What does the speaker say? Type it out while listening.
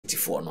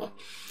for no.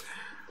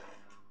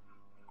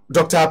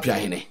 Dr.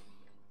 Apiahene,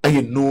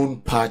 a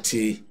known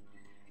party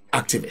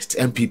activist,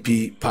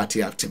 MPP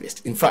party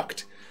activist. In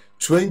fact,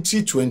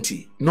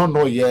 2020,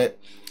 no year,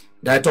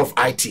 director of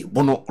IT,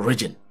 Bono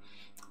region,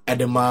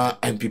 Edema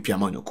MPP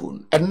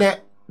Amanyokun. And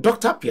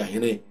Dr.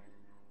 Apiahene,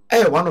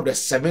 one of the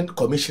 7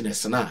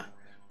 commissioners na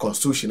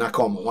constitution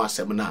account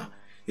seminar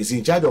is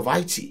in charge of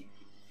IT.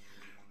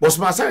 But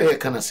Masaya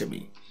kana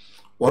semi.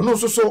 One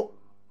also so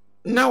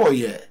now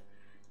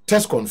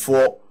test con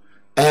for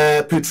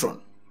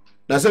patron.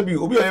 Na sabi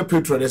obi a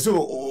patron dey say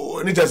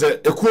ni just say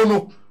ekuo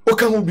no o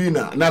kan ho bi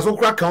na so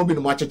kra kan bi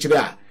no ma chechire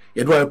a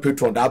ye do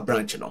patron that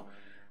branch no.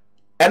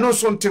 Eno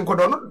so ntin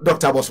kodo no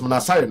Dr.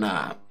 Masaya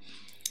na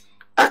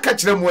aka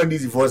kire mo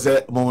ndi for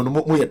say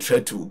mo ye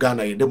threat to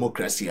Ghana ye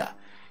democracy a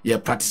ye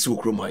practice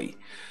okromai.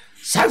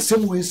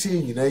 Sansem we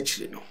say nyina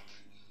chire no.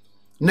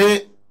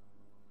 Ne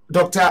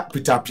Dr.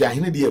 Peter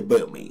Apiahene de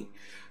ba me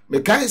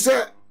kai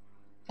say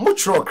mo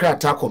chro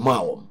krata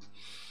koma wom.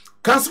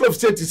 Council of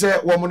State say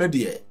woman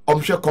de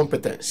omhwe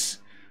competence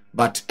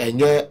but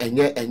enye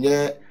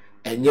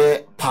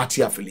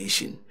party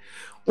affiliation.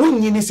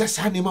 Onyini say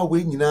sanema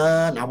we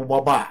nyina na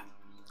abobaba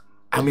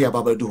ame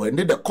ababadu and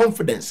the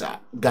confidence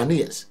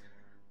Ghanaians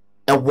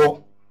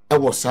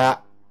ewo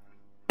sa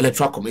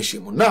Electoral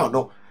Commission now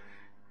no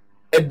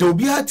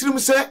edobi atrim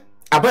say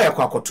abaya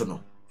kwakoto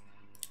no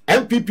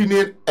MPP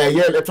ne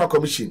Electoral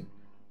Commission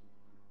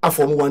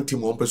afom one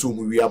team one person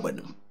mu wi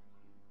abanam.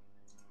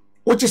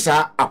 Which is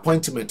our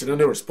appointment and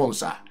the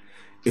response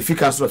if you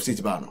Council of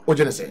State ban. What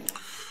do you say?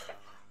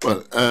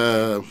 Well,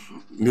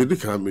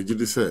 Nedika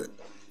Majidi said,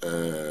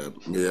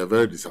 we are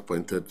very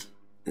disappointed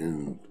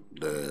in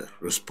the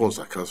response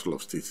at Council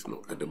of State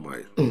at the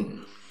mile.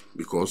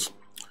 Because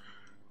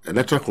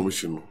Electoral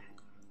Commission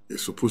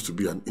is supposed to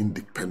be an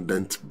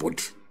independent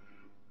body.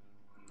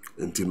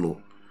 And you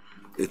know,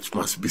 it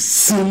must be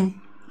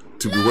seen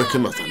to be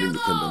working as an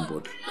independent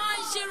body.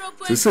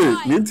 They say,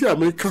 Ninti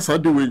America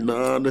Sadiwi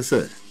na they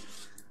say.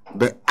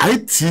 The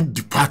IT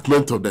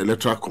department of the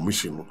Electoral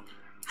Commission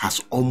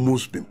has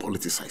almost been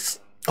politicized.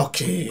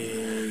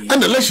 Okay. And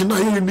the election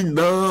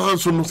now,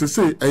 so no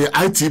say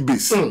IT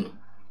base,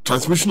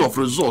 transmission of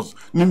results.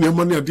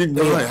 Money I didn't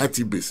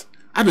IT base.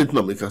 I didn't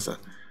know make answer.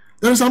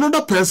 There is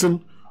another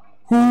person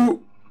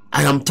who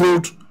I am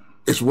told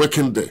is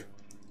working there.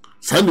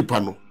 Sandy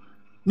Pano,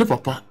 ne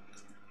papa,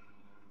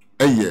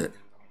 a year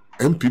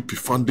MPP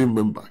funding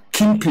member,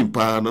 Kingpin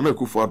Pa na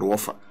ku for the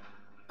offer.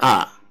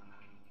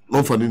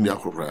 Non for any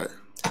acrobat.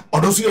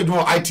 Or don't you do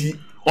IT?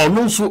 Or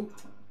no, so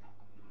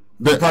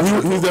he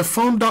is the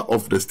founder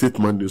of the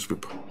Statesman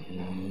newspaper.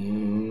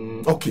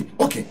 Okay.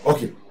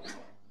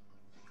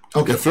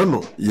 The friend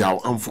no Yao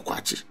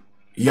Amfokwachi.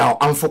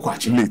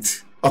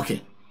 Late.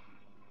 Okay.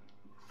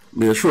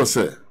 Me sure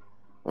say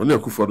only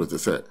Akufo-Addo to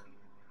say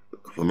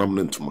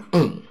phenomenon tuma.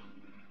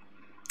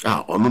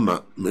 Ono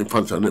na me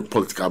fancy na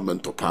political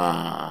mentor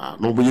pa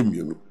no be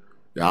you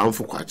Yao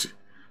Amfokwachi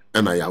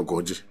and Yao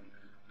Goji.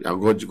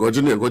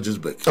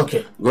 Godjinsberg.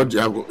 Okay.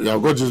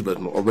 Godjinsberg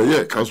no over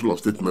here Council of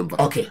State member.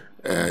 Okay.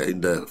 In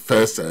the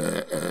first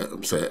as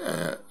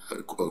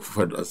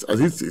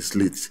it is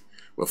late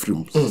we're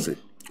free say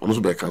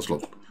almost by Council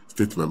of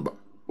State member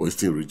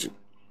Western region.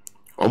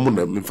 Omo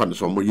na me fan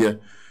so omo here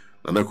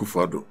na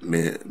Akufo-Addo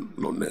ne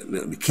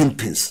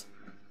kingpins.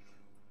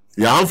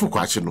 Ya anfo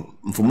kwachi no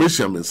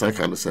information me say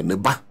kan say ne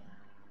ba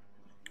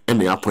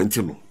and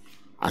appointing no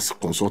as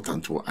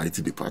consultant to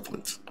IT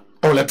department.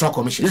 Oh, Electoral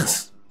Commission.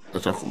 Yes.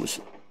 Electoral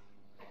Commission.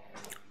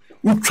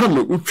 We trying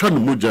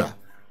moja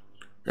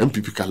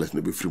MPP colors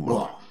ne be free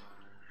more.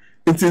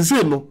 It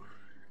say no.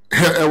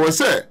 I was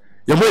say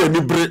you mo ni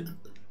bre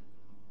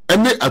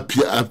any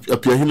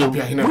Apiahene.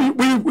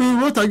 We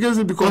wrote against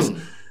it because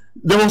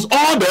there was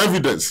all the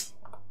evidence.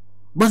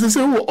 But they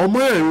say oh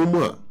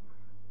omo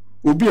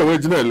will be a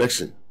original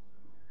election.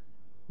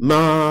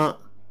 Na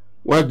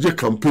waje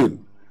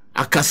campaign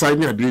akasa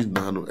ni ade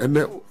na no and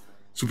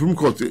Supreme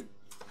Court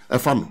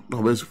efano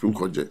no be Supreme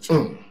Court judge.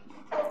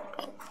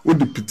 With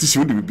the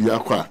petition would be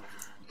aqua.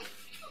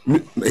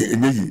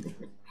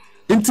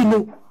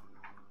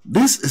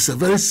 This is a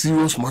very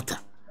serious matter,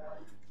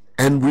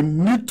 and we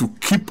need to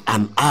keep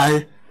an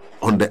eye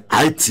on the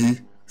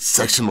IT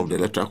section of the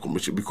Electoral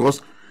Commission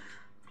because,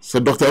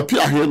 so Dr.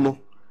 Apiahene,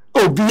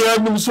 oh, be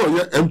a so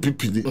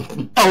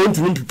MPP. I want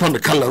to MPP on the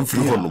color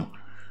free one.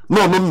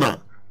 No,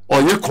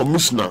 or your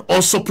commissioner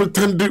also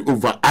pretending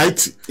over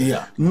IT.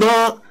 Yeah.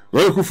 No,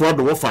 who for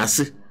the warfare,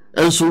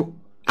 and so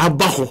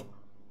Abaho.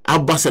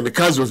 Abbas and the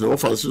Kazos and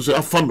offers so I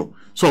found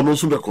so I'm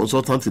also the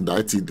consultant in the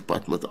IT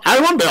department. I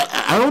want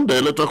the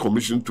Electoral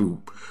Commission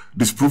to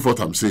disprove what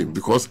I'm saying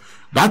because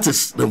that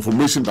is the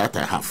information that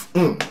I have.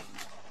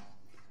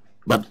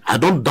 But I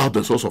don't doubt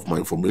the source of my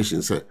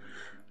information. Say,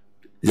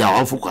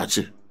 I'm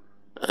Fukwachi,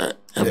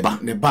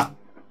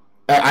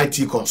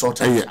 IT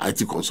consultant.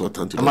 IT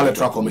consultant.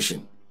 Electoral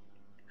Commission.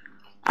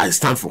 I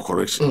stand for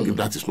correction if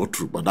that is not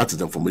true, but that is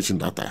the information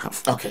that I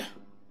have. Okay.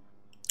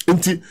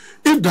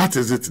 If that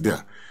is it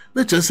there.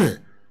 Let's just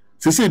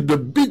say the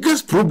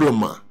biggest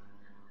problem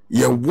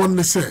you want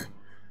to say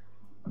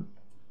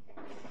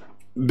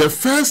the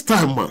first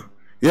time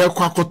yeah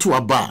kwakoto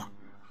aba,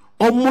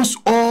 almost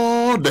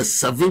all the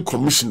 7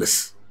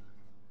 commissioners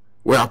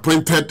were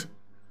appointed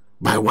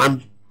by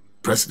one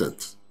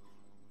president.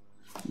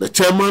 The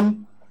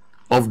chairman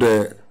of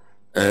the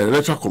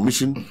Electoral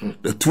Commission,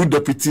 the 2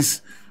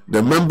 deputies,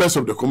 the members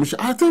of the commission.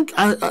 I think,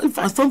 if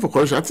I stand for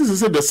correction, I think they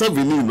said the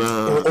 7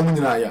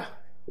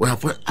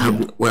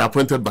 were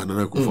appointed by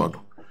Nana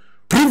Akufo-Addo.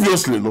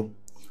 Previously, no,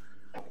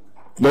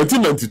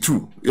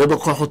 1992, you ever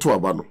call to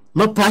Abano,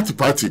 not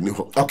party,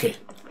 no. Okay.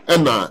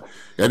 And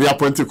they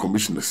appointed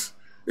commissioners.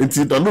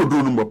 Until the no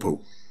do no more.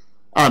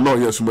 No,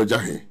 yes,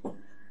 Sumajahe.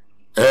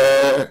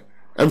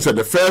 I'm said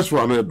the first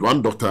one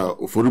Dr.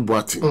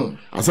 Ofosu-Ampofo.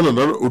 I said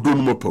another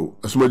Odunumopo,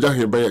 as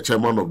Sumajahe by a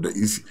chairman of the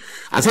EC.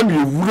 I said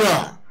you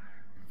were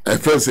a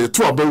friend say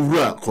 2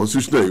 about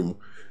constitutional.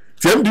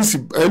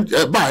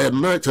 TMDC by a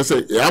night, I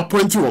say,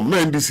 appointing on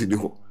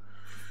NDC.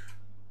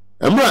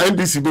 And my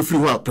NDC be free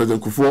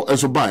President Kufuor and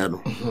so by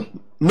no.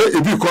 No,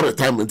 if you call a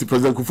time until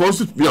President Kufuor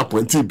should be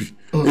appointed.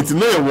 It's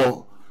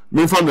never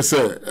me found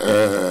say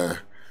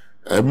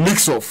a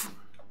mix of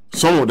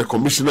some of the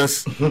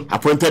commissioners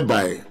appointed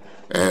by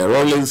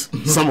Rawlings,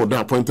 some of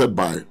them appointed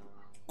by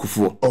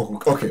Kufuor. Oh,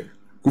 okay.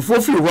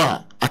 Kufuor feel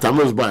at a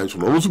man's by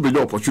so also be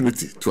the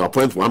opportunity to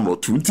appoint 1 or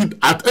 2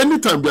 at any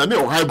time. Be a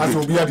neo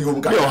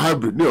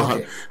hybrid.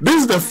 This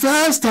is the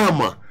first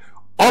time.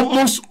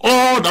 Almost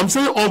all, I'm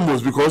saying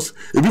almost because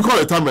if you call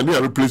a time and they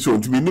replace you,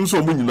 it means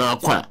so many now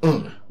acquire.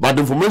 But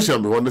the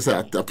information we want to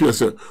say appears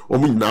so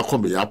many now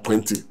come here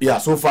appointed. Yeah,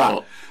 so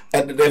far,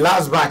 the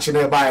last batch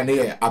in by an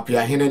year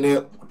appear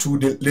here 2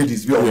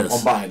 ladies be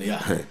on by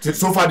here.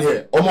 So far,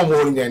 the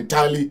almost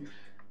entirely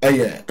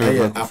a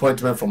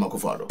appointment from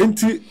Akufo-Addo.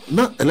 Inti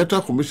na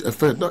Electoral Commission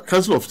affair, na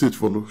Council of State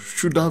for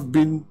should have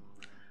been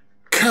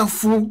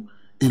careful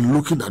in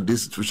looking at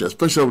this situation,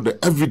 especially with the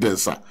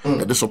evidence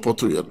and the support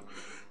to you.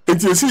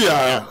 It is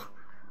here.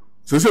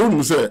 So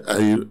we say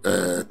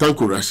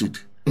Tanko Rashid,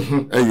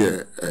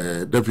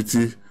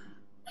 deputy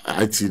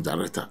IT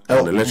director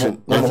on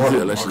election.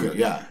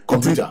 Yeah,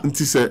 computer. It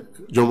say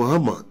John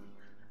Mahama,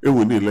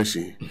 we need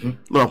election.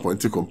 No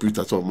appointed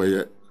computer so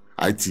my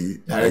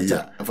IT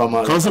director.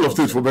 Council of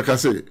State for Becca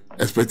say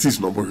expertise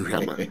no more.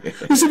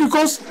 You see,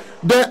 because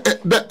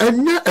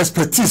the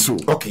expertise.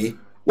 Okay.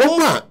 One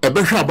man, a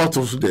better about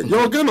us today.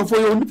 You're going for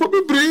your people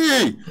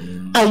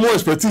bring. I'm more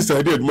expertise.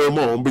 I did more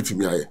on beating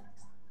me.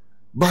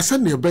 But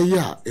send me a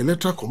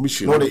Electoral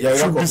Commission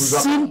should be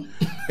seen.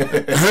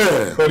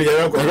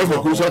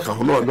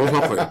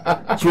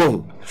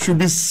 Should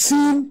be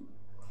seen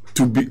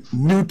to be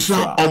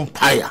neutral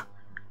umpire.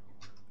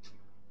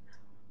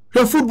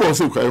 Your football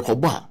say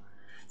Koba.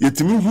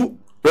 Yet me who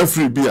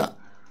referee beer.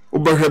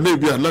 Oba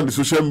maybe and the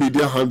social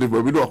media handle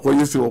but we don't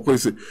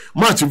say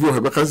match if you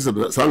have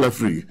a salary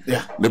free.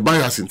 Yeah. The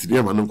bias into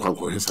the man can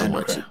his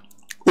match.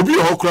 Obi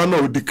Okra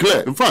now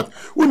declare. In fact,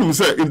 when you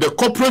say in the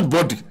corporate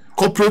body,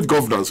 corporate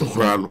governance of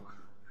Krano,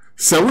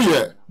 say we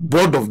are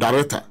board of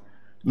director.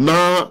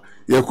 Now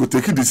you could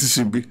take a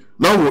decision be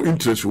now your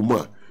interest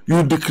more.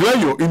 You declare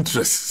your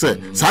interest.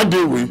 Say,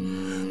 Saturday we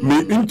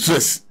me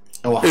interest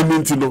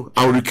anything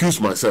I'll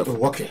recuse myself.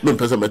 Okay.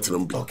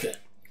 Okay.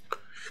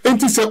 And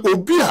he said,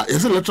 Obia,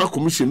 as Electoral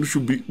Commission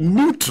should be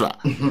neutral.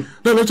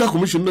 The Electoral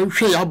Commission no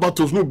share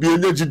battles, no be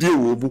any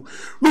GDO,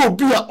 no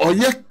be or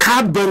ye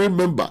card-bearing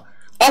member,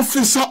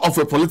 officer of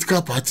a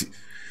political party.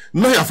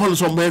 Now you found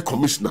some mayor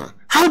commissioner.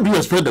 How do you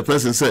expect the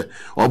person say,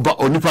 or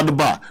nipa the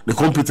bar, the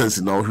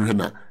competency now,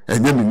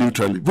 and then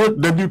neutrality?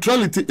 But the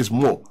neutrality is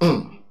more.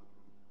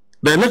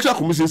 The Electoral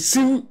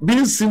Commission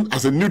being seen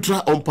as a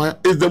neutral umpire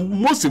is the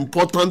most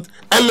important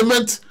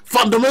element,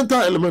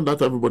 fundamental element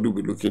that everybody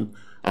will be looking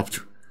up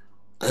to.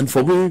 And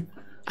for me,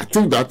 I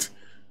think that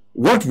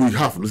what we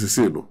have, let's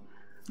say,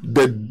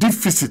 the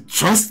deficit,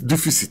 trust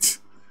deficit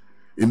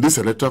in this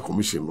Electoral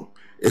Commission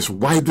is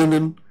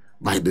widening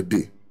by the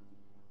day.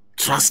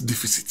 Trust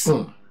deficit.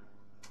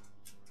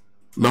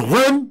 Now,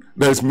 when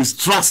there is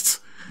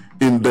mistrust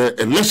in the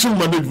election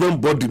management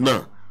body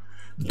now,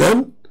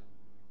 then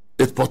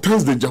it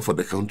portends danger for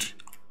the country.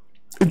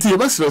 It's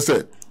the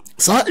say,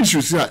 some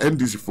issues here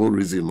NDC for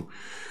reason.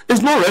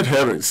 It's not red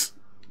herrings.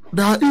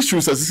 There are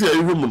issues as you see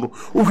even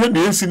when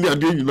the senior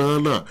na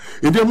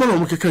and the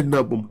man can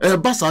nabum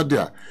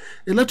there.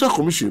 Electoral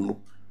Commission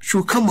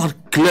should come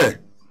out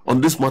clear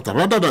on this matter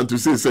rather than to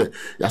say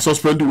you are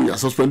suspending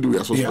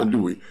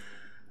we.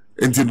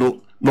 And you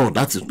know, no,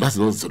 that's not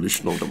the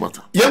solution of the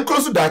matter. You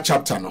close to that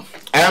chapter now.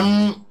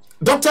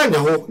 Dr.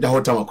 Nyaho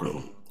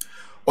Tamakulu.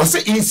 Also,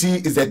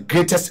 EC is the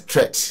greatest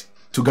threat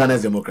to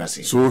Ghana's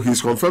democracy. So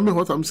he's confirming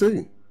what I'm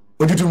saying.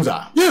 What do you think?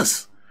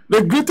 Yes.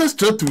 The greatest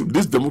threat to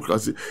this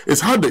democracy is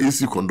how the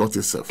EC conducts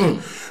itself.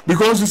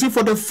 Because you see,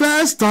 for the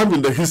first time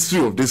in the history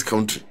of this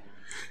country,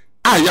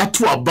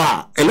 Ayatu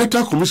Abba,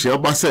 Electoral Commission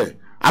Abba say,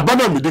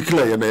 Abana me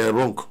declare you're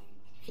wrong.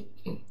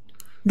 Do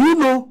you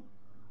know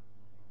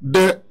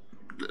the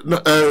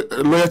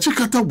lawyer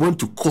Chikata went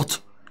to court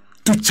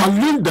to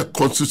challenge the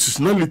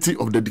constitutionality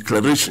of the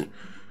declaration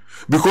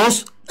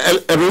because a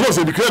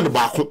declared the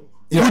back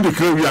who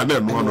declare we are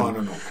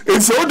no.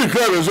 It's all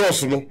declare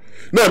results, no.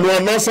 No,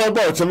 not so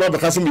about another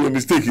customer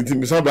mistake.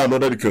 It's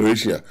another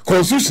declaration.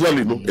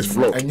 Constitutionally, no, it's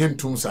flawed.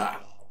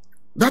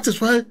 That is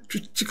why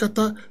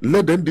Chikata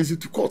led NDC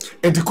to court.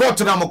 And the court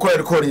now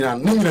recording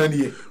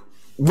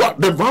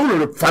what the one of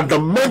the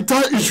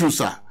fundamental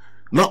issues are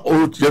now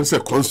all say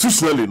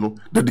constitutionally, no,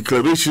 the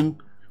declaration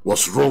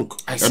was wrong.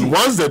 And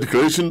once the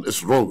declaration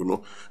is wrong,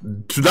 no,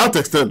 to that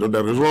extent,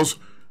 the results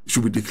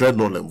should be declared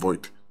null and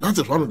void. That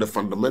is one of the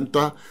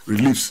fundamental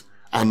reliefs.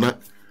 And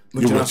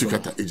in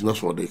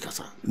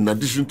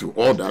addition to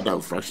all the other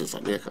infractions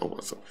and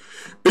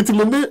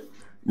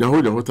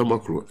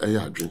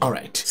all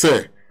right.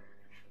 Say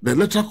the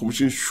Electoral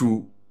Commission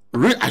should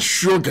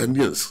reassure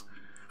Ghanaians,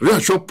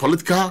 reassure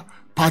political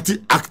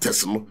party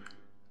actors, no,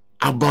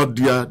 about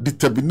their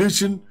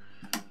determination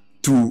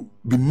to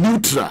be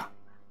neutral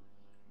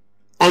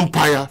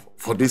umpire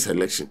for this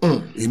election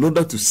in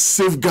order to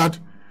safeguard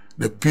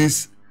the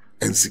peace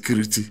and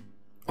security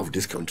of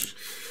this country.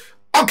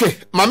 Okay,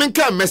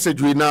 maminka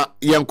message we na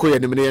yanko ya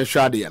nimene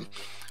yanshade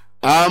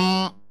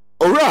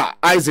Ora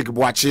Isaac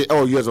Boache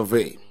all years of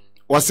age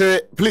was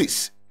say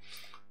please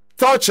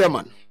tell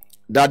chairman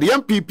that the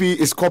MPP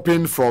is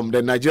copying from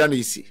the Nigerian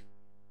EC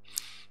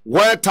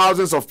where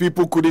thousands of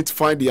people couldn't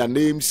find their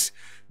names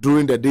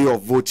during the day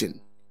of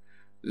voting.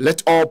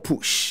 Let all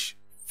push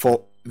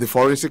for the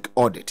forensic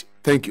audit.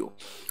 Thank you.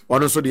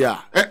 One also there.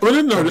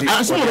 Well, no,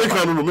 I saw what I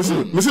can know.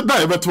 Mr.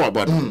 Die ever to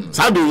about.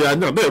 Sabi ya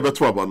na die ever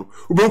to about.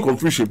 We don't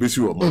confusion base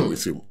you about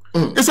with him.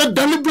 It's a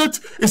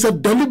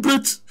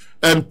deliberate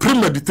and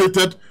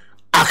premeditated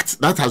act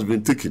that has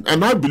been taken.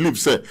 And I believe,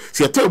 sir,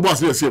 see a tell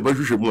boss here say about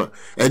you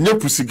and your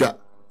pusiga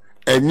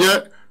and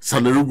your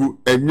Sanerugu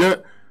and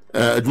your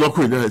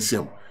Dwako in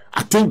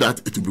I think that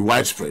it will be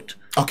widespread.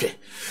 Okay.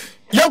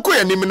 Yanko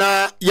ya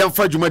nimina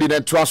yamfa jumadi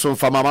na tuaso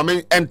mfama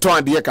mame ento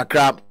ande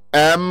kakra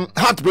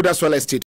Heart Brothers Well Estate